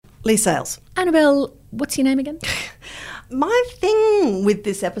Lee Sales. Annabelle, what's your name again? My thing with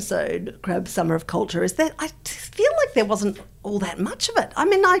this episode, Crab Summer of Culture, is that I feel like there wasn't all that much of it. I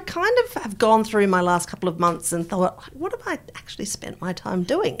mean, I kind of have gone through my last couple of months and thought, what have I actually spent my time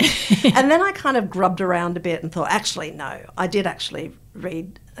doing? And then I kind of grubbed around a bit and thought, actually, no, I did actually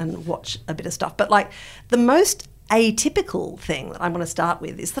read and watch a bit of stuff. But like the most atypical thing that I'm going to start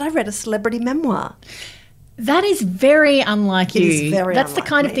with is that I read a celebrity memoir. That is very unlike you. It is very That's the unlike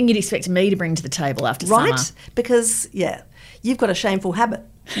kind of me. thing you'd expect me to bring to the table after Right? summer. Because, yeah, you've got a shameful habit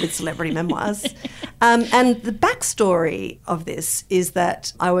with celebrity memoirs. And the backstory of this is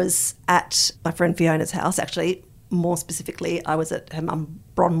that I was at my friend Fiona's house. Actually, more specifically, I was at her mum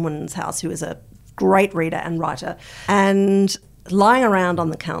Bronwyn's house, who is a great reader and writer. And lying around on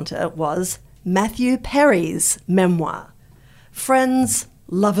the counter was Matthew Perry's memoir, Friends,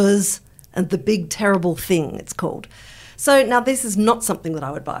 Lovers, and the Big Terrible Thing, it's called. So now this is not something that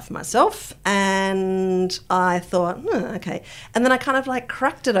I would buy for myself, and I thought, okay. And then I kind of like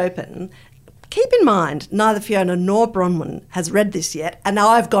cracked it open. Keep in mind, neither Fiona nor Bronwyn has read this yet, and now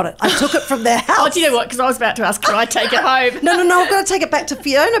I've got it. I took it from their house. Oh, do you know what? Because I was about to ask, can I take it home? No, I've got to take it back to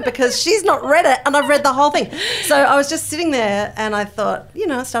Fiona because she's not read it, and I've read the whole thing. So I was just sitting there, and I thought,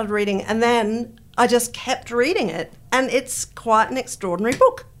 I started reading, and then I just kept reading it, and it's quite an extraordinary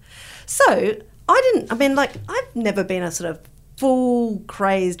book. So I've never been a sort of full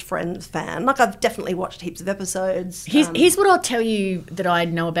crazed Friends fan. Like I've definitely watched heaps of episodes. Here's what I'll tell you that I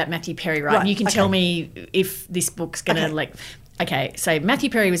know about Matthew Perry, right? And you can okay. tell me if this book's going to Okay, so Matthew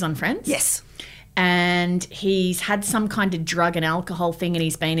Perry was on Friends. Yes. And he's had some kind of drug and alcohol thing and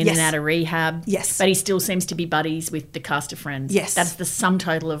he's been in Yes. and out of rehab. Yes. But he still seems to be buddies with the cast of Friends. Yes. That's the sum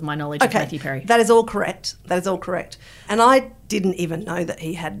total of my knowledge of Matthew Perry. That is all correct. And I didn't even know that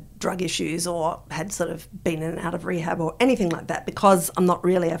he had drug issues or had sort of been in and out of rehab or anything like that because I'm not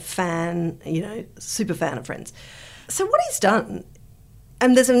really a fan, super fan of Friends. So what he's done,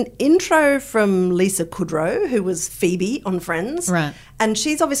 and there's an intro from Lisa Kudrow, who was Phoebe on Friends. Right. And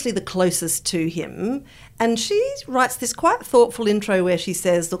she's obviously the closest to him. And she writes this quite thoughtful intro where she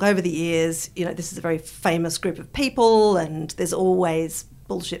says, look, over the years, this is a very famous group of people and there's always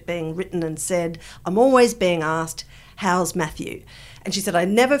bullshit being written and said. I'm always being asked, how's Matthew? And she said, I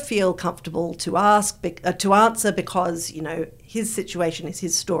never feel comfortable to answer because, his situation is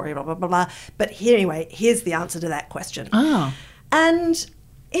his story, blah, blah, blah, blah. But anyway, here's the answer to that question. Oh. And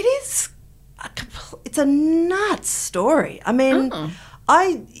it's a nuts story. I mean,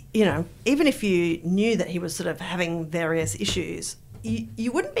 even if you knew that he was sort of having various issues,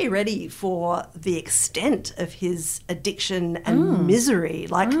 you wouldn't be ready for the extent of his addiction and misery.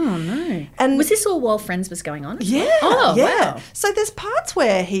 Oh, no. And was this all while Friends was going on? Yeah. Oh, yeah. wow. So there's parts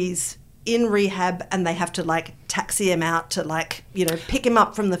where he's in rehab and they have to taxi him out to pick him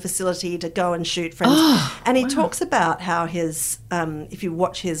up from the facility to go and shoot Friends. And he talks about how his, if you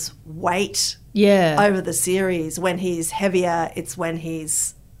watch his weight over the series, when he's heavier, it's when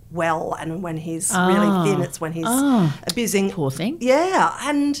he's well, and when he's really thin, it's when he's abusing. Poor thing. Yeah.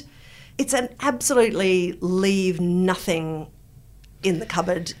 And it's an absolutely leave nothing in the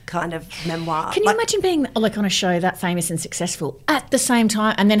cupboard kind of memoir. Can you imagine being on a show that famous and successful at the same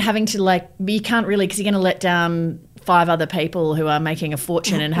time and then having to you can't really because you're going to let down 5 other people who are making a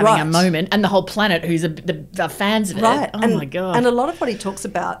fortune and having a moment and the whole planet who's the fans of it. Right. Oh, my God. And a lot of what he talks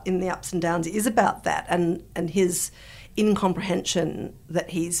about in the ups and downs is about that and his incomprehension that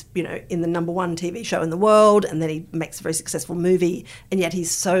he's, in the number 1 TV show in the world and then he makes a very successful movie and yet he's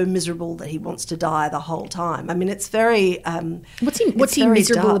so miserable that he wants to die the whole time. I mean, it's very... what's he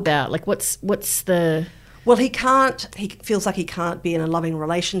miserable dark. about? What's the... Well, he feels like he can't be in a loving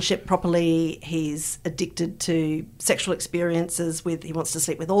relationship properly. He's addicted to sexual experiences he wants to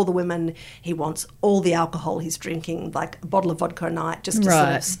sleep with all the women. He wants all the alcohol he's drinking, like a bottle of vodka a night just to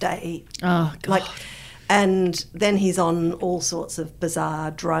sort of stay. Oh, God. And then he's on all sorts of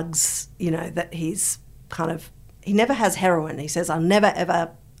bizarre drugs, that he's kind of... He never has heroin. He says, I'll never,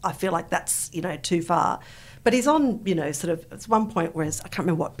 ever... I feel like that's, too far. But he's on, sort of... It's one point where I can't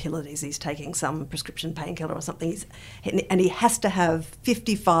remember what pill it is. He's taking some prescription painkiller or something. And he has to have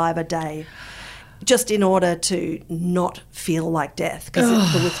 55 a day just in order to not feel like death because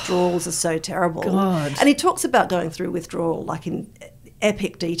the withdrawals are so terrible. God. And he talks about going through withdrawal in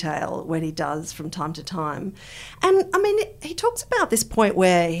epic detail when he does from time to time. And, I mean, he talks about this point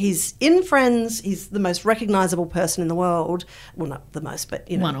where he's in Friends, he's the most recognisable person in the world. Well, not the most, but,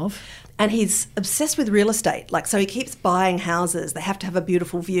 One of. And he's obsessed with real estate. So he keeps buying houses. They have to have a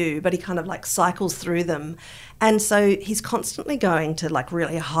beautiful view, but he kind of cycles through them. And so he's constantly going to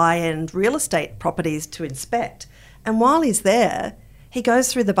really high-end real estate properties to inspect. And while he's there, he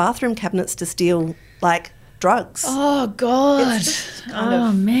goes through the bathroom cabinets to steal, like, drugs. Oh, God.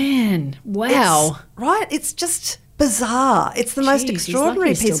 Man. Wow. It's just bizarre. It's the most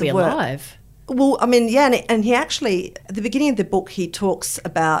extraordinary piece of work. Alive. Well, I mean, yeah, and he actually, at the beginning of the book, he talks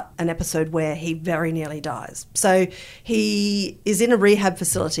about an episode where he very nearly dies. So he is in a rehab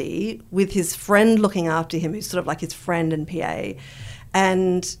facility with his friend looking after him, who's sort of like his friend and PA,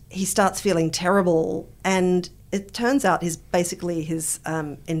 and he starts feeling terrible, and it turns out his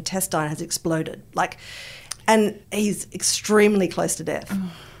intestine has exploded, and he's extremely close to death.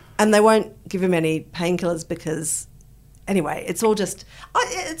 And they won't give him any painkillers because, anyway, it's all just,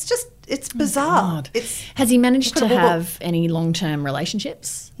 it's bizarre. Has he managed to have any long-term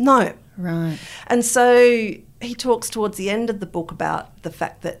relationships? No. Right. And so he talks towards the end of the book about the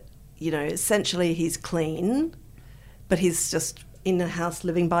fact that, essentially he's clean, but he's just in a house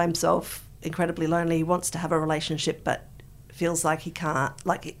living by himself, incredibly lonely. He wants to have a relationship, but feels like he can't.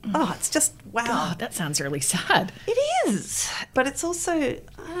 It's just, wow. God, that sounds really sad. It is. But it's also, I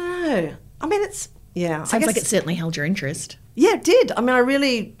don't know. I mean, it's, yeah. Sounds like it certainly held your interest. Yeah, it did. I mean, I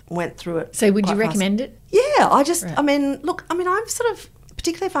really went through it. So would you recommend it? Yeah, I'm sort of,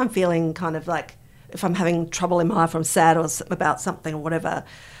 particularly if I'm feeling kind of like, if I'm having trouble in my life, I'm sad or about something or whatever,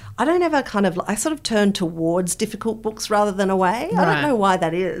 I don't ever I sort of turn towards difficult books rather than away. Right. I don't know why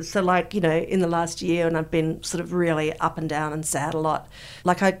that is. So in the last year, and I've been sort of really up and down and sad a lot,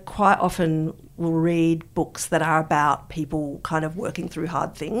 I quite often will read books that are about people kind of working through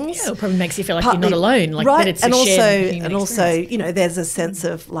hard things. Yeah, it probably makes you feel like you're not alone. That it's a shared human experience. There's a sense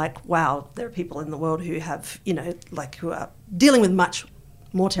of wow, there are people in the world who have, who are dealing with much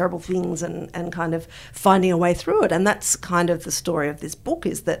more terrible things and kind of finding a way through it. And that's kind of the story of this book,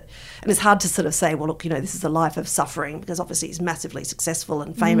 is that, and it's hard to sort of say, well, look, this is a life of suffering, because obviously he's massively successful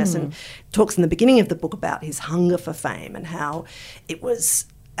and famous, and talks in the beginning of the book about his hunger for fame and how it was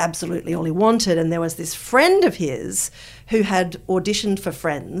absolutely all he wanted. And there was this friend of his who had auditioned for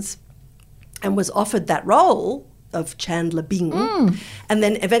Friends and was offered that role of Chandler Bing, and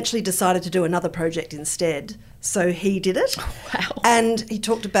then eventually decided to do another project instead. So he did it. Wow. And he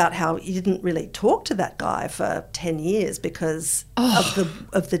talked about how he didn't really talk to that guy for 10 years because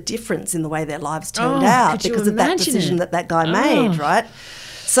of the difference in the way their lives turned out, because of that decision that guy made, right?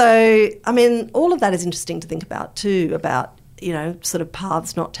 So, I mean, all of that is interesting to think about too, about, sort of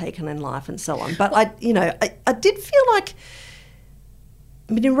paths not taken in life and so on. But I did feel like,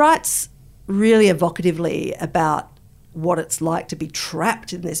 he writes really evocatively about what it's like to be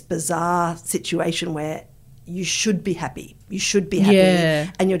trapped in this bizarre situation where you should be happy. You should be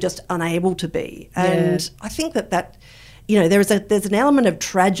happy, and you're just unable to be. And I think that there's an element of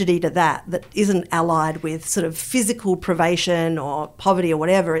tragedy to that isn't allied with sort of physical privation or poverty or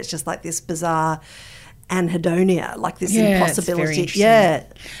whatever. It's just like this bizarre anhedonia, like this impossibility.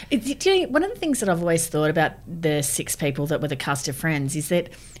 One of the things that I've always thought about the 6 people that were the cast of Friends is that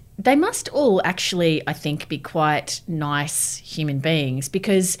they must all actually, I think, be quite nice human beings,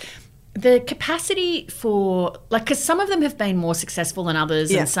 because the capacity for, because some of them have been more successful than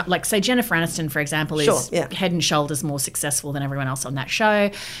others. And some, say Jennifer Aniston, for example, is head and shoulders more successful than everyone else on that show.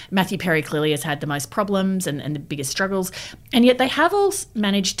 Matthew Perry clearly has had the most problems and the biggest struggles. And yet they have all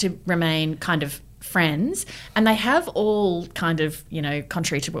managed to remain kind of friends, and they have all kind of,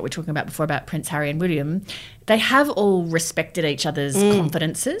 contrary to what we were talking about before about Prince Harry and William, they have all respected each other's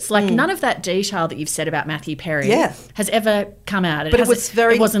confidences. None of that detail that you've said about Matthew Perry has ever come out. But it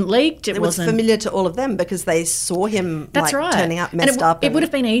wasn't leaked. It was familiar to all of them because they saw him turning up messed up. It would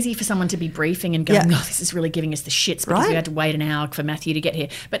have been easy for someone to be briefing and going, this is really giving us the shits because we had to wait an hour for Matthew to get here.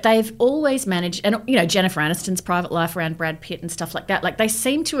 But they've always managed, and Jennifer Aniston's private life around Brad Pitt and stuff like that, they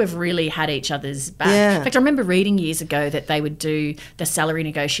seem to have really had each other's back. Yeah. In fact, I remember reading years ago that they would do the salary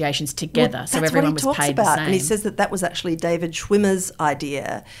negotiations together, so everyone was paid the same. And he says that was actually David Schwimmer's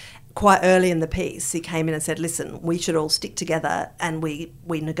idea. Quite early in the piece, he came in and said, listen, we should all stick together and we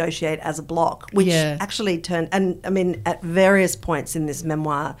negotiate as a block, which actually turned, and I mean, at various points in this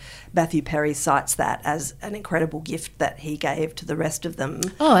memoir, Matthew Perry cites that as an incredible gift that he gave to the rest of them.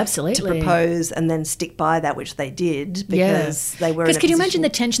 Oh, absolutely. To propose and then stick by that, which they did, because they were in a can you imagine the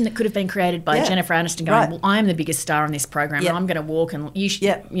tension that could have been created by Jennifer Aniston going, well, I'm the biggest star on this program and I'm going to walk and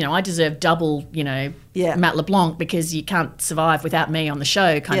I deserve double, Matt LeBlanc because you can't survive without me on the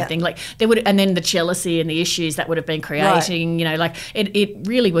show kind of thing. There would, and then the jealousy and the issues that would have been creating, it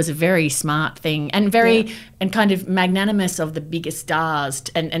really was a very smart thing and very and kind of magnanimous of the biggest stars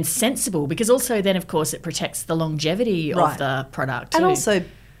and sensible, because also then of course it protects the longevity of the product too. And also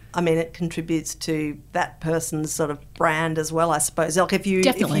I mean, it contributes to that person's sort of brand as well, I suppose. Like if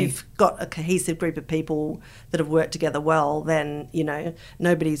you've got a cohesive group of people that have worked together well, then, you know,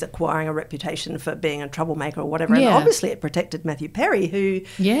 nobody's acquiring a reputation for being a troublemaker or whatever. And obviously it protected Matthew Perry, who,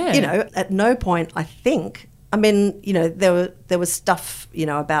 you know, at no point, I think, I mean, you know, there was stuff, you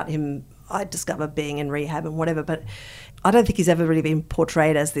know, about him I discovered being in rehab and whatever, but I don't think he's ever really been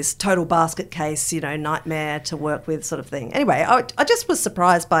portrayed as this total basket case, you know, nightmare to work with sort of thing. Anyway, I just was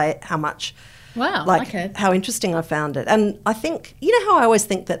surprised by how much, how interesting I found it. And I think, you know how I always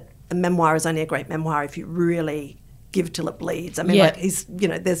think that a memoir is only a great memoir if you really give till it bleeds. I mean, like he's, you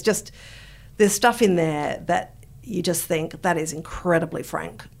know, there's stuff in there that you just think that is incredibly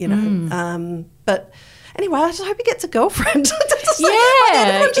frank, you know. But anyway, I just hope he gets a girlfriend.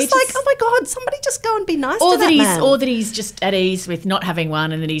 Everyone's just like, oh my God, somebody just go and be nice to that man. Or that he's just at ease with not having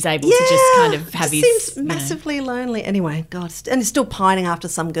one and that he's able to just kind of have his... seems massively lonely. Anyway, God. And he's still pining after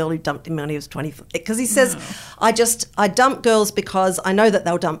some girl who dumped him when he was 20. Because he says, I dump girls because I know that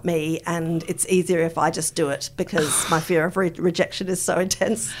they'll dump me and it's easier if I just do it because my fear of rejection is so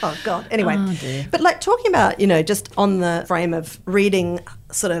intense. Oh, God. Anyway. But like talking about, you know, just on the frame of reading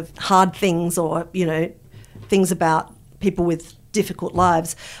sort of hard things or, you know, things about people with difficult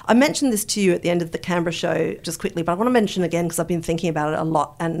lives. I mentioned this to you at the end of the Canberra show just quickly, but I want to mention again because I've been thinking about it a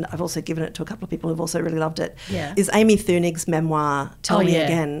lot and I've also given it to a couple of people who've also really loved it, is Amy Thunig's memoir, Tell Me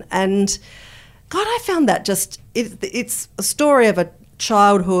Again. And God, I found that just, it's a story of a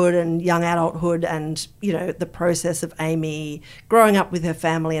childhood and young adulthood and, you know, the process of Amy growing up with her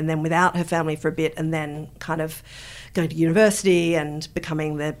family and then without her family for a bit and then kind of going to university and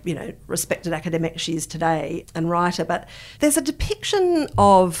becoming the, you know, respected academic she is today and writer. But there's a depiction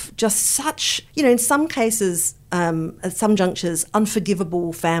of just such, you know, in some cases, at some junctures,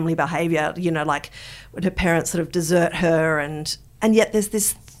 unforgivable family behaviour, you know, like when her parents sort of desert her and yet there's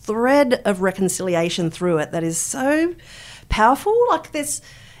this thread of reconciliation through it that is so powerful. Like there's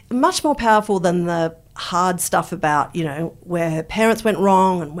much more powerful than the hard stuff about, you know, where her parents went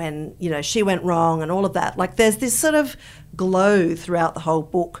wrong and when, you know, she went wrong and all of that. Like there's this sort of glow throughout the whole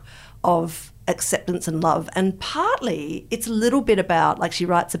book of acceptance and love. And partly it's a little bit about, like she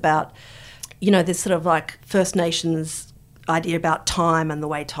writes about, you know, this sort of like First Nations idea about time and the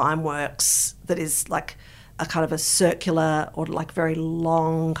way time works that is like a kind of a circular or like very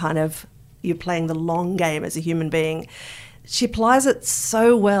long kind of, you're playing the long game as a human being. She applies it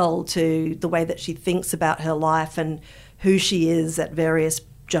so well to the way that she thinks about her life and who she is at various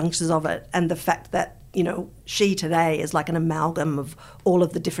junctures of it and the fact that, you know, she today is like an amalgam of all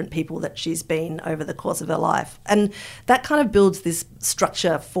of the different people that she's been over the course of her life. And that kind of builds this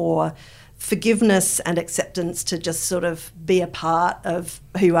structure for forgiveness and acceptance to just sort of be a part of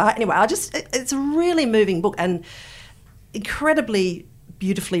who you are. Anyway, it's a really moving book and incredibly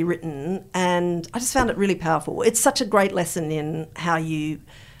beautifully written, and I just found it really powerful. It's such a great lesson in how you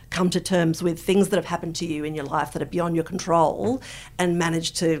come to terms with things that have happened to you in your life that are beyond your control and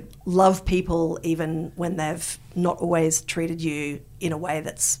manage to love people even when they've not always treated you in a way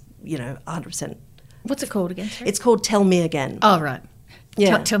that's, you know, 100%. What's it called again? Sorry? It's called Tell Me Again. Oh, right.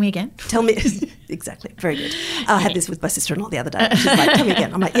 Yeah. Tell me again. Tell me. Exactly. Very good. I had this with my sister-in-law the other day. She's like, tell me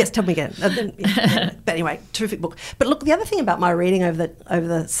again. I'm like, yes, tell me again. And then, but anyway, terrific book. But look, the other thing about my reading over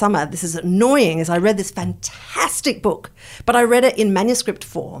the summer, this is annoying, is I read this fantastic book, but I read it in manuscript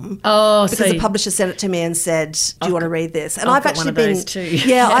form. Oh, because the publisher sent it to me and said, do you want to read this? And I've actually been, those too.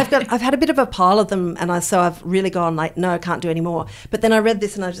 Yeah, I've had a bit of a pile of them, and so I've really gone like, no, I can't do any more. But then I read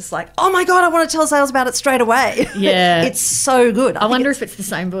this and I was just like, oh my God, I want to tell sales about it straight away. Yeah. It's so good. I wonder if it's the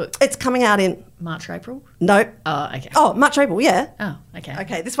same book. It's coming out in March, April? No. Oh, okay. Oh, March, April, yeah. Oh, okay.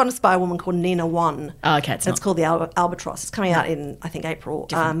 Okay, this one is by a woman called Nina Wan. Oh, okay. It's called The Albatross. It's coming out in, I think, April.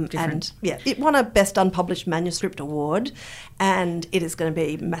 Different. And, yeah, it won a Best Unpublished Manuscript Award, and it is going to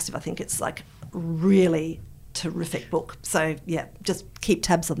be massive. I think it's, like, really terrific book. So, yeah, just keep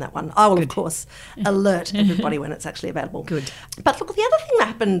tabs on that one. I will, of course, alert everybody when it's actually available. Good. But, look, the other thing that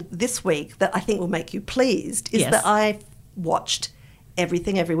happened this week that I think will make you pleased is that I watched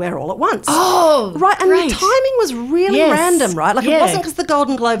Everything Everywhere All at Once. Oh, right. And great. the timing was really random, right? Like it wasn't because the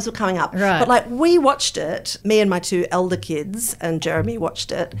Golden Globes were coming up. Right. But like we watched it, me and my two elder kids and Jeremy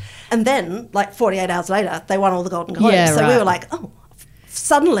watched it. And then like 48 hours later, they won all the Golden Globes. Yeah, so right. we were like, oh,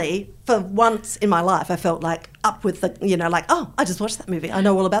 suddenly for once in my life, I felt like up with the, you know, like, oh, I just watched that movie. I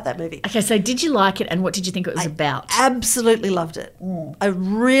know all about that movie. Okay, so did you like it and what did you think it was about? Absolutely loved it. I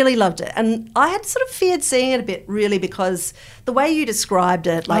really loved it. And I had sort of feared seeing it a bit, really, because the way you described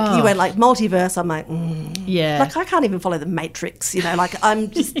it, like you went like multiverse, I'm like, yeah. Like I can't even follow the Matrix, you know, like I'm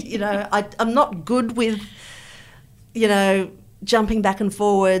just, you know, I'm not good with, you know, jumping back and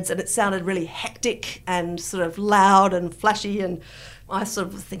forwards, and it sounded really hectic and sort of loud and flashy, and I sort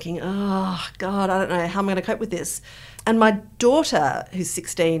of was thinking, oh, God, I don't know how I'm going to cope with this. And my daughter, who's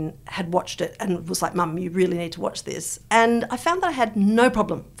 16, had watched it and was like, Mum, you really need to watch this. And I found that I had no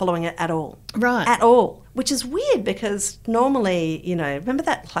problem following it at all. Right. At all. Which is weird because normally, you know, remember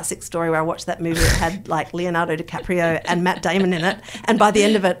that classic story where I watched that movie that had like Leonardo DiCaprio and Matt Damon in it, and by the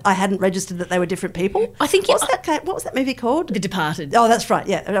end of it, I hadn't registered that they were different people? I think... What was that movie called? The Departed. Oh, that's right,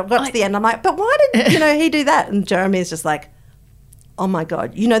 yeah. I got to the end, I'm like, but why did, you know, he do that? And Jeremy's just like, oh my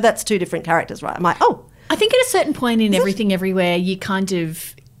God, you know that's two different characters, right? I'm like, oh. I think at a certain point in Everything Everywhere, you kind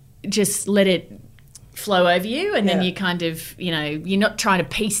of just let it flow over you, and then you kind of, you know, you're not trying to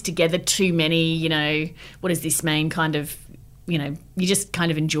piece together too many, you know, what does this mean kind of, you know, you're just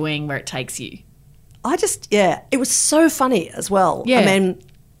kind of enjoying where it takes you. It was so funny as well. Yeah. I mean,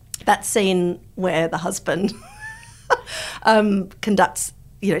 that scene where the husband conducts,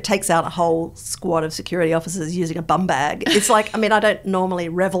 you know, takes out a whole squad of security officers using a bum bag. It's like, I mean, I don't normally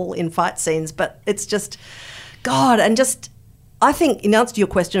revel in fight scenes, but it's just, God, and just, I think in answer to your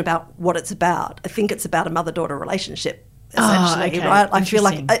question about what it's about, I think it's about a mother-daughter relationship, essentially, right? I feel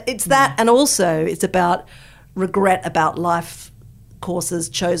like it's that, and also it's about regret about life courses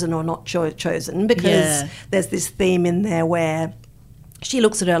chosen or not chosen, because there's this theme in there where she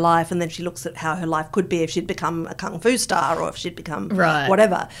looks at her life and then she looks at how her life could be if she'd become a kung fu star or if she'd become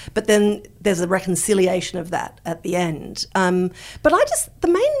whatever. But then there's a reconciliation of that at the end. But the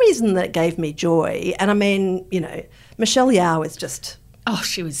main reason that it gave me joy, and I mean, you know, Michelle Yeoh is just... Oh,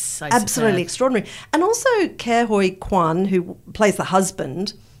 she was so absolutely extraordinary. And also Ke Huy Quan, who plays the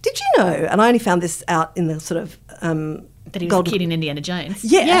husband. Did you know, and I only found this out in the sort of... that he was the kid in Indiana Jones.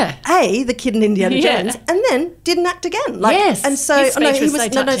 Yeah. The kid in Indiana Jones, and then didn't act again. Like, yes. And so,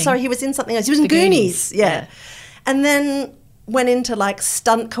 he was in something else. He was in Goonies. Yeah. And then went into like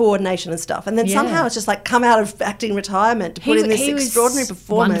stunt coordination and stuff. And then somehow it's just like come out of acting retirement to put in this extraordinary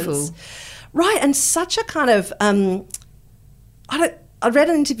performance. Wonderful. Right. And such a kind of, I read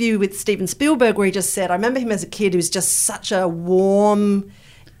an interview with Steven Spielberg where he just said, I remember him as a kid who was just such a warm,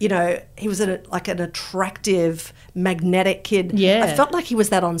 you know, he was like an attractive, magnetic kid. Yeah. I felt like he was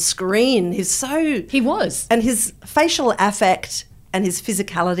that on screen. He was. And his facial affect and his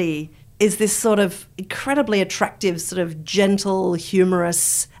physicality is this sort of incredibly attractive, sort of gentle,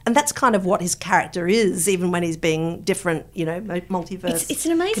 humorous, and that's kind of what his character is, even when he's being different, you know, multiverse. It's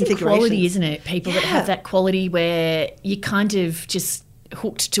an amazing quality, isn't it? People that have that quality where you kind of just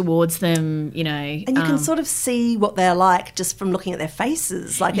hooked towards them, you know. And you can sort of see what they're like just from looking at their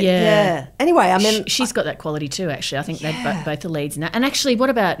faces. Anyway, I mean... She's got that quality too, actually. I think they're both the leads in that. And actually, what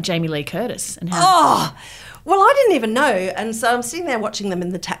about Jamie Lee Curtis? And how... Well, I didn't even know. And so I'm sitting there watching them in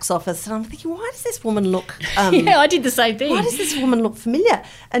the tax office and I'm thinking, why does this woman look... I did the same thing. Why does this woman look familiar?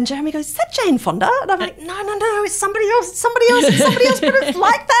 And Jeremy goes, is that Jane Fonda? And I'm like, no, it's somebody else. It's somebody else, but it's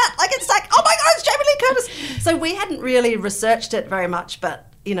like that. Like, it's like, oh my God, it's Jamie Lee Curtis. So we hadn't really researched it very much,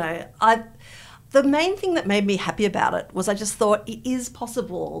 but, you know, the main thing that made me happy about it was I just thought it is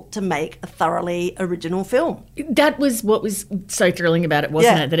possible to make a thoroughly original film. That was what was so thrilling about it,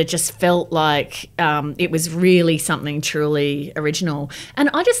 wasn't it? That it just felt like it was really something truly original. And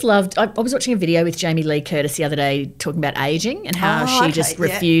I just loved, I was watching a video with Jamie Lee Curtis the other day talking about ageing and how she just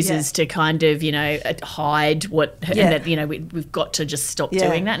refuses to kind of, you know, hide what, and that, you know, we've got to just stop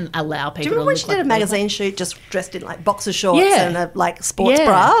doing that and allow people to look like... Do you remember when she did a magazine shoot just dressed in like boxer shorts and a like sports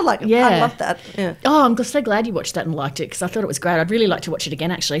bra? Like, I love that. Yeah. Oh, I'm so glad you watched that and liked it because I thought it was great. I'd really like to watch it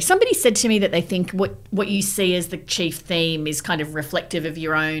again, actually. Somebody said to me that they think what you see as the chief theme is kind of reflective of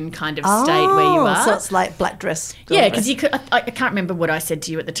your own kind of state where you are. So it's like black dress. Yeah, because you could. I can't remember what I said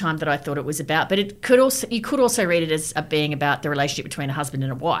to you at the time that I thought it was about, but it could also you could also read it as being about the relationship between a husband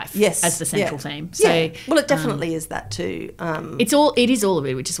and a wife. Yes, as the central theme. So, well, it definitely is that too. It is all of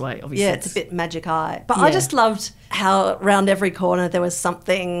it, which is why obviously it's a bit magic eye. But I just loved how around every corner there was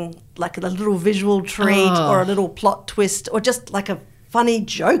something like a little visual treat or a little plot twist or just like a funny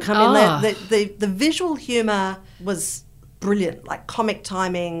joke. I mean, the visual humour was brilliant, like comic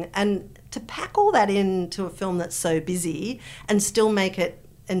timing, and to pack all that into a film that's so busy and still make it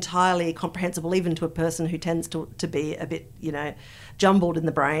entirely comprehensible even to a person who tends to be a bit, you know, jumbled in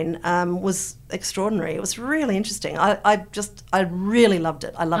the brain, was extraordinary. It was really interesting. I really loved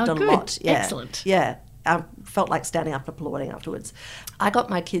it. I loved it a lot. Yeah. Excellent. Yeah. I felt like standing up and applauding afterwards. I got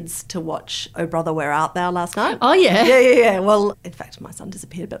my kids to watch Oh Brother, Where Art Thou last night. Oh, yeah. Yeah. Well, in fact, my son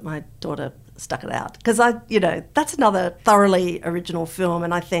disappeared, but my daughter stuck it out. Because that's another thoroughly original film,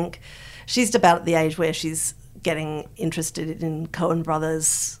 and I think she's about at the age where she's getting interested in Coen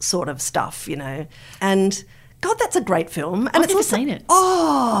Brothers sort of stuff, you know. And God, that's a great film. And I've never seen it.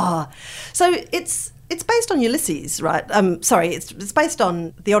 Oh, so it's based on Ulysses, right? It's based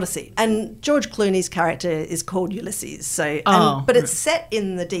on the Odyssey, and George Clooney's character is called Ulysses. So, but it's set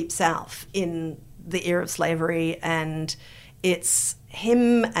in the Deep South in the era of slavery, and it's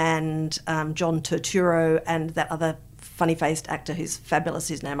him and John Turturro and that other funny-faced actor who's fabulous,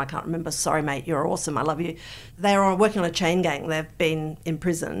 whose name I can't remember. Sorry, mate, you're awesome. I love you. They're working on a chain gang. They've been in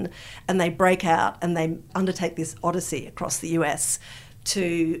prison, and they break out and they undertake this odyssey across the US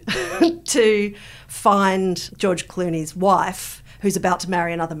to to find George Clooney's wife, who's about to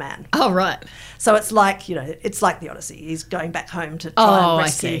marry another man. Oh, right. So it's like, it's like the Odyssey. He's going back home to try and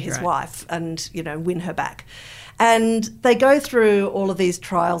rescue his wife and, win her back. And they go through all of these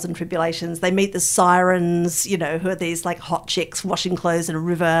trials and tribulations. They meet the sirens, who are these like hot chicks washing clothes in a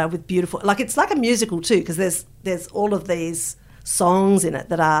river with beautiful, like it's like a musical too, because there's all of these songs in it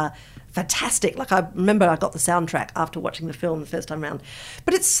that are fantastic. Like I remember I got the soundtrack after watching the film the first time around.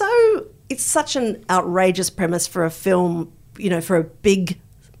 But it's such an outrageous premise for a film, for a big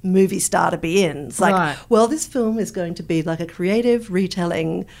movie star to be in. It's like, well, this film is going to be like a creative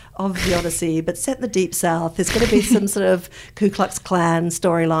retelling of the Odyssey, but set in the Deep South. There's going to be some sort of Ku Klux Klan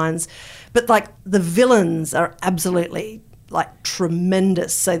storylines. But like the villains are absolutely like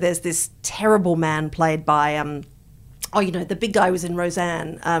tremendous. So there's this terrible man played by the big guy who was in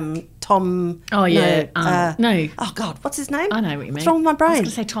Roseanne, Tom. Oh yeah, no. Oh God, what's his name? I know what you mean. What's wrong with my brain? I was going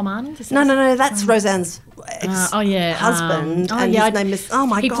to say Tom Arnold. No. That's Roseanne's husband, and his name is. Oh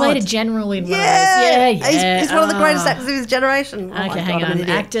my God, he played a general in. Yeah. He's one of the greatest actors of his generation. Okay, hang on.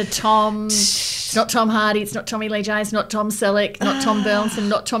 Actor Tom. It's not Tom Hardy. It's not Tommy Lee Jones. Not Tom Selleck. Not Tom Burleson.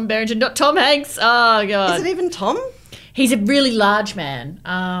 Not Tom Berenger. Not Tom Hanks. Oh God. Is it even Tom? He's a really large man.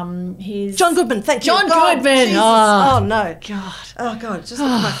 He's John Goodman. Thank you. John Goodman. Jesus. Oh no. God. Oh God. Just look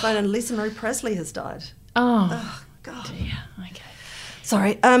at my phone, and Lisa Marie Presley has died. Oh God. Dear. Okay.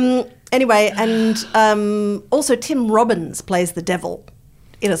 Sorry. Anyway, and also Tim Robbins plays the devil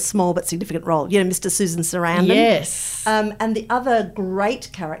in a small but significant role. Mr. Susan Sarandon. Yes. And the other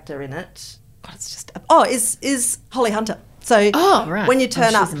great character in it, God, it's just is Holly Hunter. So when you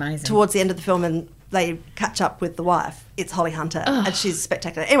turn up towards the end of the film and they catch up with the wife, it's Holly Hunter, and she's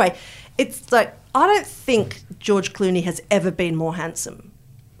spectacular. Anyway, it's like, I don't think George Clooney has ever been more handsome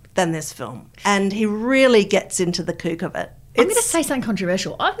than this film, and he really gets into the kook of it. I'm going to say something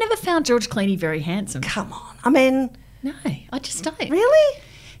controversial. I've never found George Clooney very handsome. Come on. I mean... No, I just don't. Really?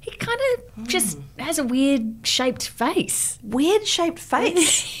 He kind of just has a weird-shaped face. Weird-shaped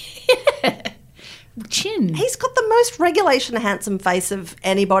face? Yeah. Chin. He's got the most regulation handsome face of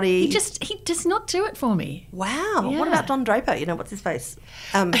anybody. He does not do it for me. Wow. Yeah. What about Don Draper? What's his face?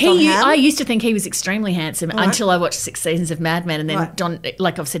 I used to think he was extremely handsome until I watched 6 seasons of Mad Men, and then Don,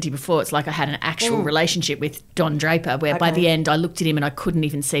 like I've said to you before, it's like I had an actual relationship with Don Draper, where by the end I looked at him and I couldn't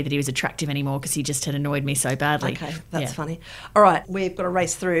even see that he was attractive anymore because he just had annoyed me so badly. Okay, that's funny. All right, we've got to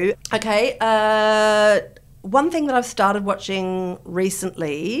race through. Okay, one thing that I've started watching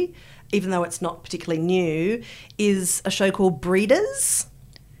recently, even though it's not particularly new, is a show called Breeders.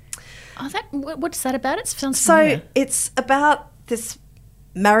 Oh, what's that about? It sounds familiar. So it's about this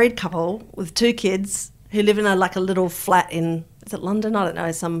married couple with 2 kids who live in a little flat in, is it London? I don't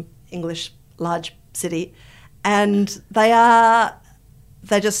know, some English large city. And they're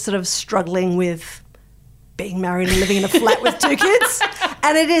just sort of struggling with being married and living in a flat with 2 kids.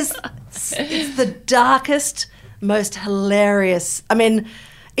 And it's the darkest, most hilarious. I mean,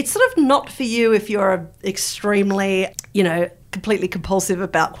 it's sort of not for you if you're extremely, completely compulsive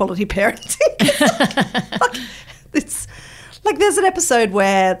about quality parenting. It's like there's an episode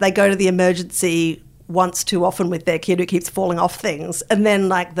where they go to the emergency once too often with their kid who keeps falling off things, and then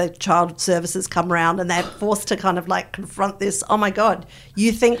the child services come around and they're forced to kind of confront this. Oh my God,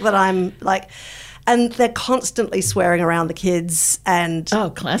 you think that I'm and they're constantly swearing around the kids and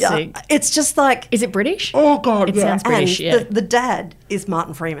classic. It's just like, is it British? Oh God, it sounds British. And the dad is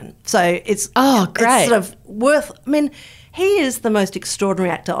Martin Freeman, so it's great. It's sort of worth. I mean, he is the most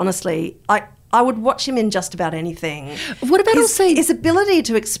extraordinary actor. Honestly, I would watch him in just about anything. What about his ability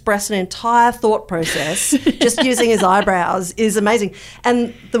to express an entire thought process just using his eyebrows is amazing.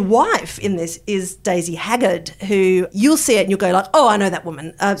 And the wife in this is Daisy Haggard, who you'll see it and you'll go oh, I know that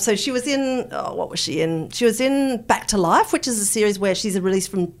woman. So she was in, what was she in? She was in Back to Life, which is a series where she's released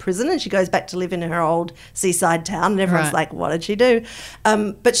from prison and she goes back to live in her old seaside town, and everyone's like, what did she do?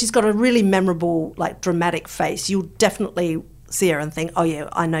 But she's got a really memorable, dramatic face. You'll definitely see her and think, oh yeah,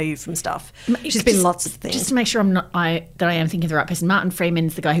 I know you from stuff. She's been lots of things. Just to make sure that I am thinking of the right person. Martin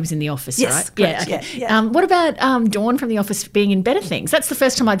Freeman's the guy who was in The Office, yes, right? Correct, yeah. Okay. Yeah. What about Dawn from The Office being in Better Things? That's the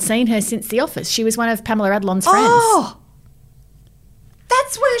first time I'd seen her since The Office. She was one of Pamela Adlon's friends. Oh,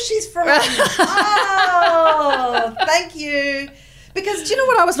 that's where she's from. Oh, thank you. Because do you know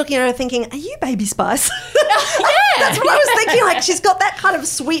what I was looking at her thinking, are you Baby Spice? Yeah. That's what I was thinking. Like, she's got that kind of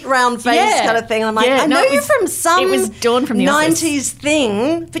sweet round face kind of thing. I'm like, I know you're from some it was Dawn from the 90s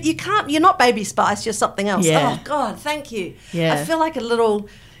thing, but you're not Baby Spice, you're something else. Yeah. Oh, God, thank you. Yeah. I feel like a little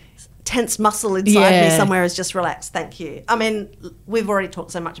tense muscle inside me somewhere has just relaxed. Thank you. I mean, we've already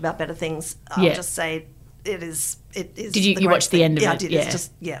talked so much about Better Things. I'll just say it is. Did you watch the end of it? Yeah, I did. Yeah. It's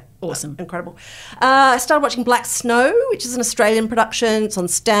just, awesome. Incredible. I started watching Black Snow, which is an Australian production. It's on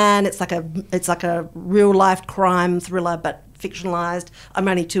Stan. It's like a real life crime thriller, but fictionalised. I'm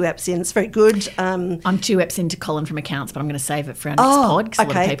only 2 eps in. It's very good. I'm 2 eps into Colin from Accounts, but I'm going to save it for our next pod because a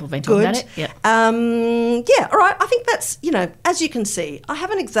lot of people have been talking about it. Yeah. All right. I think that's, as you can see, I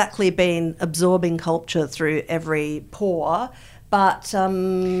haven't exactly been absorbing culture through every pore. But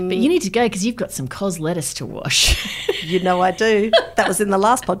you need to go because you've got some cos lettuce to wash. I do. That was in the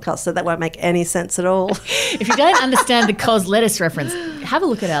last podcast, so that won't make any sense at all. If you don't understand the cos lettuce reference, have a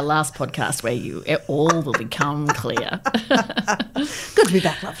look at our last podcast where it all will become clear. Good to be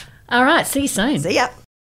back, love. All right. See you soon. See ya.